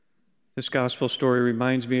This gospel story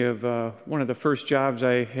reminds me of one of the first jobs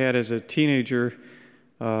I had as a teenager.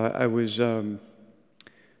 I was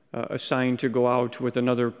assigned to go out with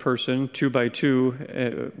another person, 2 by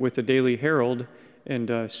 2, with the Daily Herald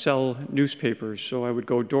and sell newspapers. So I would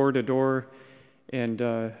go door to door and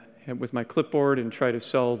with my clipboard and try to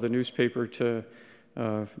sell the newspaper to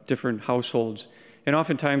different households. And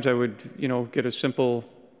oftentimes I would, get a simple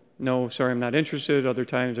 "No, sorry, I'm not interested." Other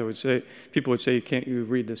times people would say, "Can't you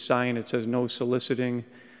read the sign? It says no soliciting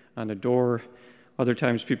on the door." Other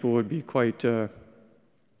times people would be quite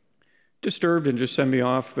disturbed and just send me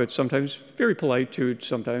off, but sometimes very polite too.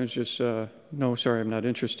 Sometimes just, "No, sorry, I'm not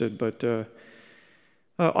interested." But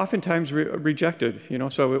oftentimes rejected,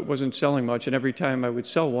 so it wasn't selling much. And every time I would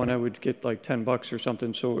sell one, I would get like $10 or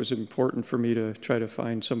something. So it was important for me to try to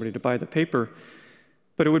find somebody to buy the paper.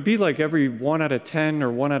 But it would be like every 1 out of 10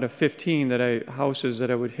 or 1 out of 15 houses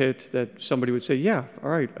that I would hit that somebody would say, "Yeah,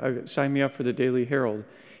 all right, sign me up for the Daily Herald."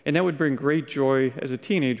 And that would bring great joy. As a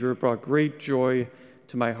teenager, it brought great joy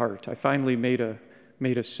to my heart. I finally made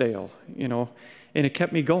a sale, and it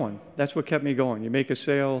kept me going. That's what kept me going. You make a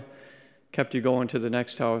sale, kept you going to the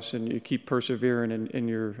next house, and you keep persevering in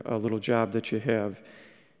your little job that you have.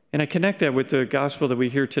 And I connect that with the gospel that we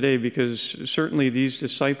hear today, because certainly these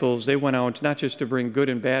disciples, they went out not just to bring good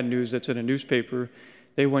and bad news that's in a newspaper.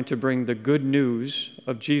 They went to bring the good news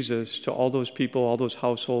of Jesus to all those people, all those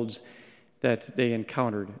households that they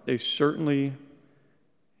encountered. They certainly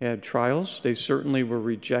had trials. They certainly were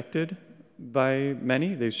rejected by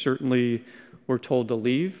many. They certainly were told to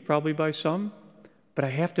leave, probably by some. But I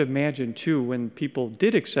have to imagine, too, when people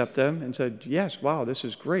did accept them and said, "Yes, wow, this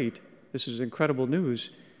is great. This is incredible news,"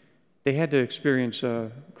 they had to experience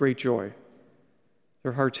great joy.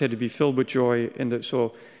 Their hearts had to be filled with joy, and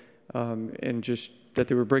just that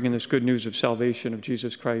they were bringing this good news of salvation of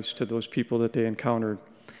Jesus Christ to those people that they encountered.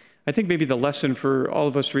 I think maybe the lesson for all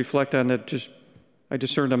of us to reflect on that I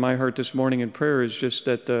discerned on my heart this morning in prayer is just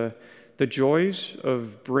that the joys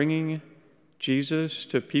of bringing Jesus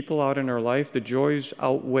to people out in our life, the joys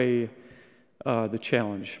outweigh the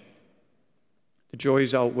challenge. The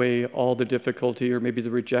joys outweigh all the difficulty or maybe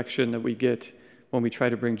the rejection that we get when we try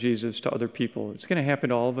to bring Jesus to other people. It's going to happen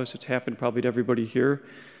to all of us. It's happened probably to everybody here.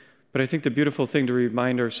 But I think the beautiful thing to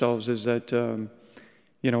remind ourselves is that,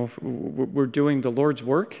 we're doing the Lord's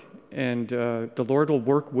work, and the Lord will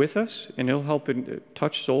work with us, and He'll help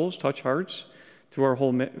touch souls, touch hearts through our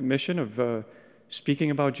whole mission of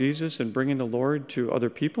speaking about Jesus and bringing the Lord to other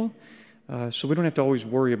people. So we don't have to always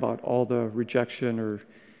worry about all the rejection or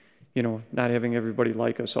not having everybody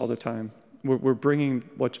like us all the time. We're bringing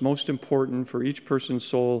what's most important for each person's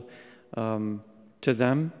soul to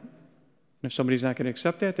them. And if somebody's not going to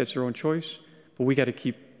accept that, that's their own choice. But we got to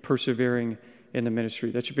keep persevering in the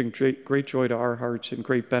ministry. That should bring great joy to our hearts and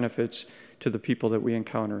great benefits to the people that we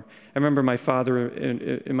encounter. I remember my father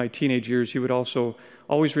in my teenage years, he would also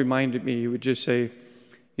always remind me, he would just say,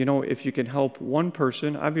 if you can help one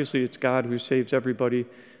person, obviously it's God who saves everybody,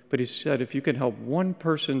 but he said, if you can help one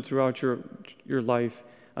person throughout your life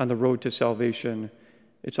on the road to salvation,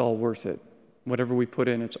 it's all worth it. Whatever we put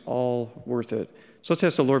in, it's all worth it. So let's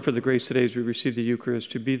ask the Lord for the grace today as we receive the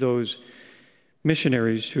Eucharist to be those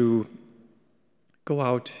missionaries who go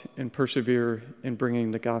out and persevere in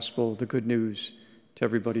bringing the gospel, the good news, to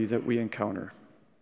everybody that we encounter.